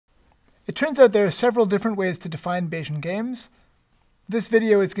It turns out there are several different ways to define Bayesian games. This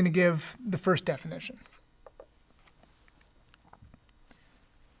video is going to give the first definition.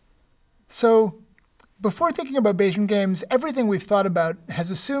 So before thinking about Bayesian games, everything we've thought about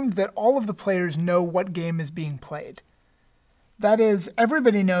has assumed that all of the players know what game is being played. That is,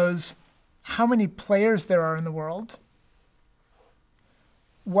 everybody knows how many players there are in the world,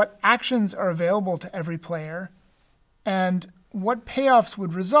 what actions are available to every player, and what payoffs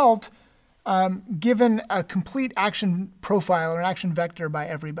would result given a complete action profile or an action vector by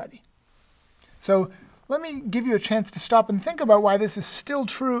everybody. So let me give you a chance to stop and think about why this is still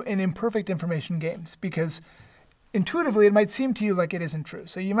true in imperfect information games, because intuitively it might seem to you like it isn't true.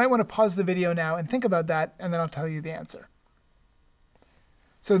 So you might want to pause the video now and think about that, and then I'll tell you the answer.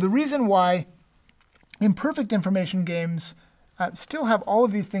 So the reason why imperfect information games still have all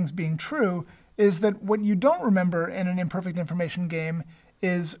of these things being true is that what you don't remember in an imperfect information game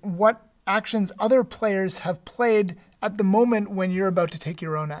is what actions other players have played at the moment when you're about to take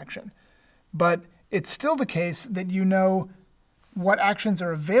your own action. But it's still the case that you know what actions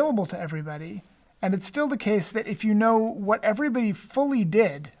are available to everybody, and it's still the case that if you know what everybody fully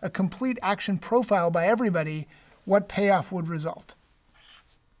did, a complete action profile by everybody, what payoff would result.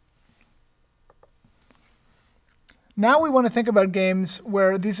 Now we want to think about games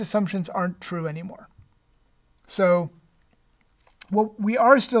where these assumptions aren't true anymore. So well, we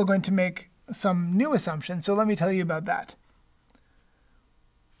are still going to make some new assumptions, so let me tell you about that.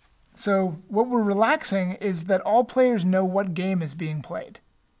 So what we're relaxing is that all players know what game is being played.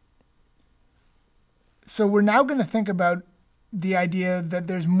 So we're now going to think about the idea that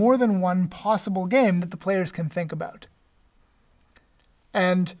there's more than one possible game that the players can think about.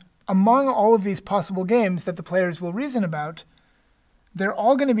 And among all of these possible games that the players will reason about, they're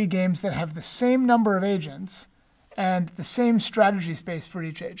all going to be games that have the same number of agents and the same strategy space for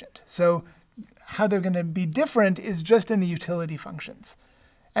each agent. So how they're going to be different is just in the utility functions.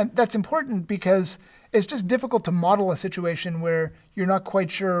 And that's important because it's just difficult to model a situation where you're not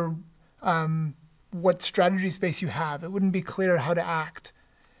quite sure what strategy space you have. It wouldn't be clear how to act.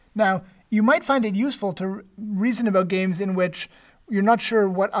 Now, you might find it useful to reason about games in which you're not sure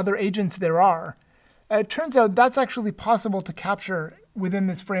what other agents there are. It turns out that's actually possible to capture within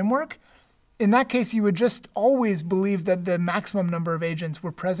this framework. In that case, you would just always believe that the maximum number of agents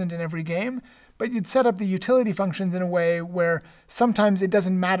were present in every game, but you'd set up the utility functions in a way where sometimes it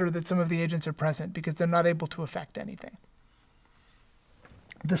doesn't matter that some of the agents are present because they're not able to affect anything.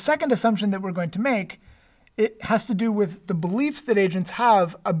 The second assumption that we're going to make, it has to do with the beliefs that agents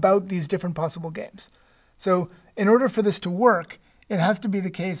have about these different possible games. So in order for this to work, it has to be the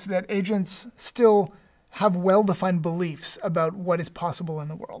case that agents still have well-defined beliefs about what is possible in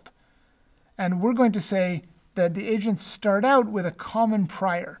the world. And we're going to say that the agents start out with a common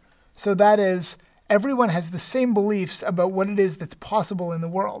prior. So that is, everyone has the same beliefs about what it is that's possible in the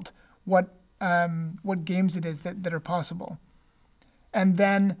world, what games it is that are possible. And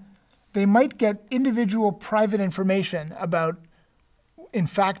then they might get individual private information about, in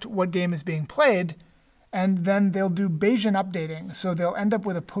fact, what game is being played, and then they'll do Bayesian updating. So they'll end up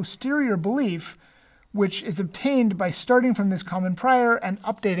with a posterior belief which is obtained by starting from this common prior and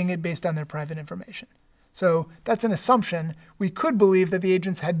updating it based on their private information. So that's an assumption. We could believe that the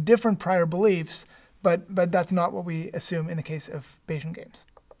agents had different prior beliefs, but that's not what we assume in the case of Bayesian games.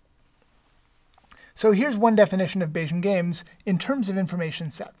 So here's one definition of Bayesian games in terms of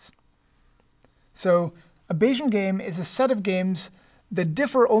information sets. So a Bayesian game is a set of games that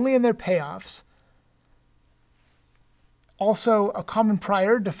differ only in their payoffs, also a common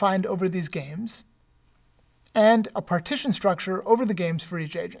prior defined over these games, and a partition structure over the games for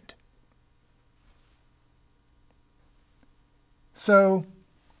each agent. So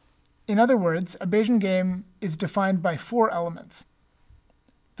in other words, a Bayesian game is defined by 4 elements.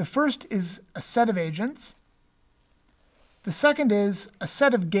 The first is a set of agents. The second is a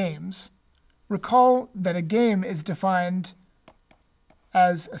set of games. Recall that a game is defined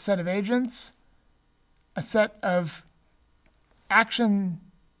as a set of agents, a set of action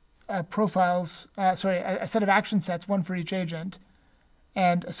profiles, a set of action sets, one for each agent,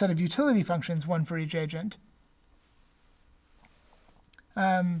 and a set of utility functions, one for each agent.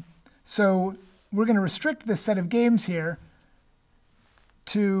 So we're going to restrict this set of games here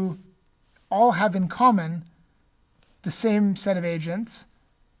to all have in common the same set of agents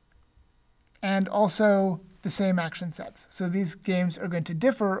and also the same action sets. So these games are going to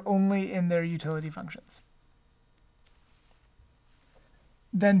differ only in their utility functions.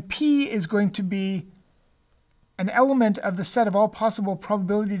 Then P is going to be an element of the set of all possible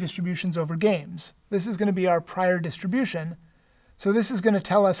probability distributions over games. This is going to be our prior distribution. So this is going to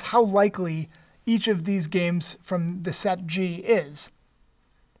tell us how likely each of these games from the set G is.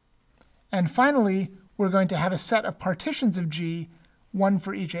 And finally, we're going to have a set of partitions of G, one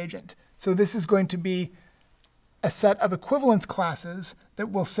for each agent. So this is going to be a set of equivalence classes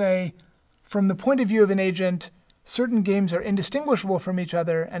that will say, from the point of view of an agent, certain games are indistinguishable from each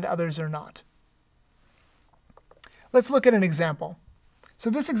other and others are not. Let's look at an example. So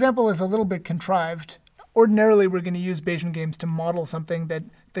this example is a little bit contrived. Ordinarily, we're going to use Bayesian games to model something that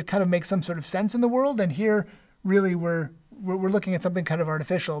kind of makes some sort of sense in the world. And here, really, we're looking at something kind of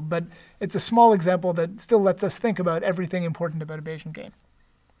artificial. But it's a small example that still lets us think about everything important about a Bayesian game.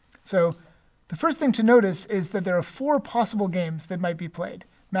 So the first thing to notice is that there are 4 possible games that might be played: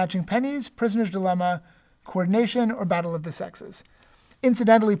 matching pennies, prisoner's dilemma, coordination, or battle of the sexes.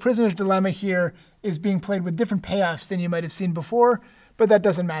 Incidentally, prisoner's dilemma here is being played with different payoffs than you might have seen before, but that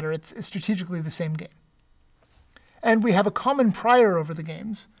doesn't matter. It's strategically the same game. And we have a common prior over the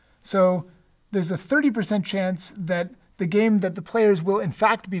games. So there's a 30% chance that the game that the players will in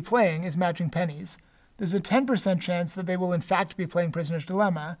fact be playing is matching pennies. There's a 10% chance that they will in fact be playing prisoner's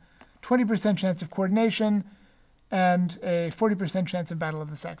dilemma, 20% chance of coordination, and a 40% chance of battle of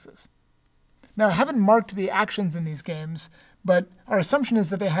the sexes. Now, I haven't marked the actions in these games, but our assumption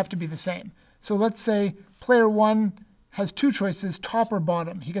is that they have to be the same. So let's say player 1 has 2 choices, top or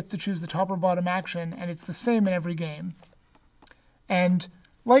bottom. He gets to choose the top or bottom action, and it's the same in every game. And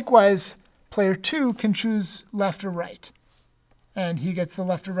likewise, player 2 can choose left or right, and he gets the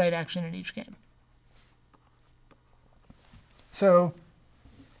left or right action in each game. So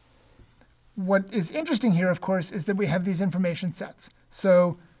what is interesting here, of course, is that we have these information sets.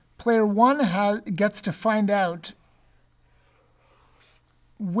 So player 1 gets to find out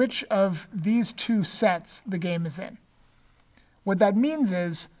which of these 2 sets the game is in. What that means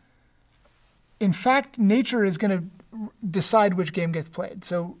is, in fact, nature is going to decide which game gets played.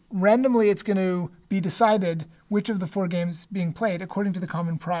 So randomly, it's going to be decided which of the 4 games being played according to the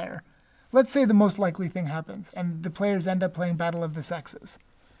common prior. Let's say the most likely thing happens, and the players end up playing Battle of the Sexes.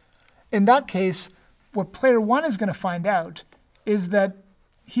 In that case, what player 1 is going to find out is that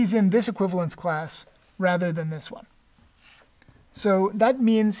he's in this equivalence class rather than this one. So that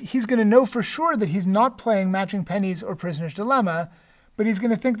means he's going to know for sure that he's not playing matching pennies or prisoner's dilemma, but he's going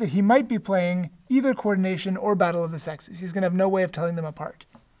to think that he might be playing either coordination or battle of the sexes. He's going to have no way of telling them apart.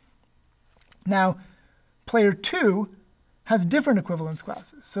 Now, player 2 has different equivalence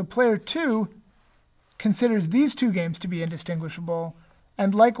classes. So player 2 considers these 2 games to be indistinguishable,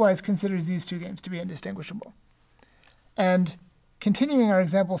 and likewise considers these 2 games to be indistinguishable. And continuing our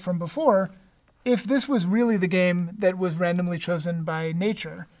example from before, if this was really the game that was randomly chosen by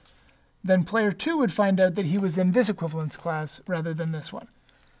nature, then player 2 would find out that he was in this equivalence class rather than this one,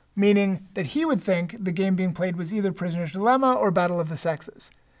 meaning that he would think the game being played was either prisoner's dilemma or battle of the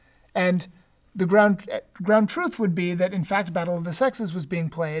sexes. And the ground truth would be that, in fact, battle of the sexes was being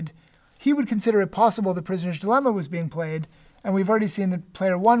played. He would consider it possible that prisoner's dilemma was being played, and we've already seen that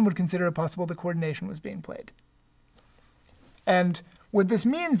player 1 would consider it possible that coordination was being played. And what this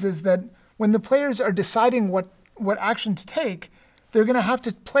means is that when the players are deciding what action to take, they're going to have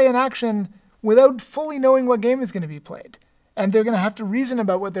to play an action without fully knowing what game is going to be played. And they're going to have to reason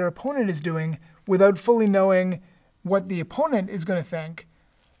about what their opponent is doing without fully knowing what the opponent is going to think.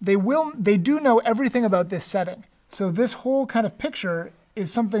 They do know everything about this setting. So this whole kind of picture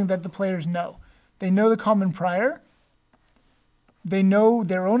is something that the players know. They know the common prior, they know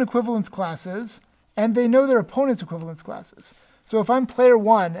their own equivalence classes, and they know their opponent's equivalence classes. So if I'm player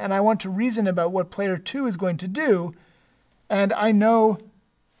 1 and I want to reason about what player 2 is going to do, and I know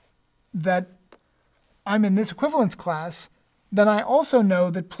that I'm in this equivalence class, then I also know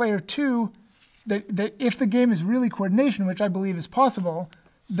that player 2, that if the game is really coordination, which I believe is possible,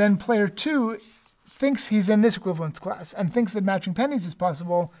 then player 2 thinks he's in this equivalence class and thinks that matching pennies is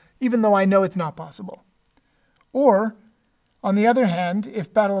possible, even though I know it's not possible. Or, on the other hand,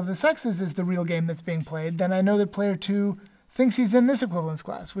 if Battle of the Sexes is the real game that's being played, then I know that player 2 thinks he's in this equivalence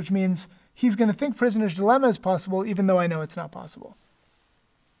class, which means he's going to think prisoner's dilemma is possible, even though I know it's not possible.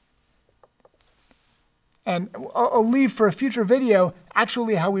 And I'll leave for a future video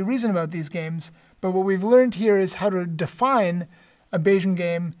actually how we reason about these games, but what we've learned here is how to define a Bayesian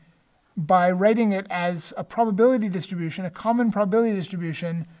game by writing it as a probability distribution, a common probability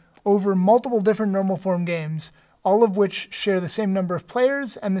distribution over multiple different normal form games, all of which share the same number of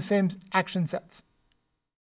players and the same action sets.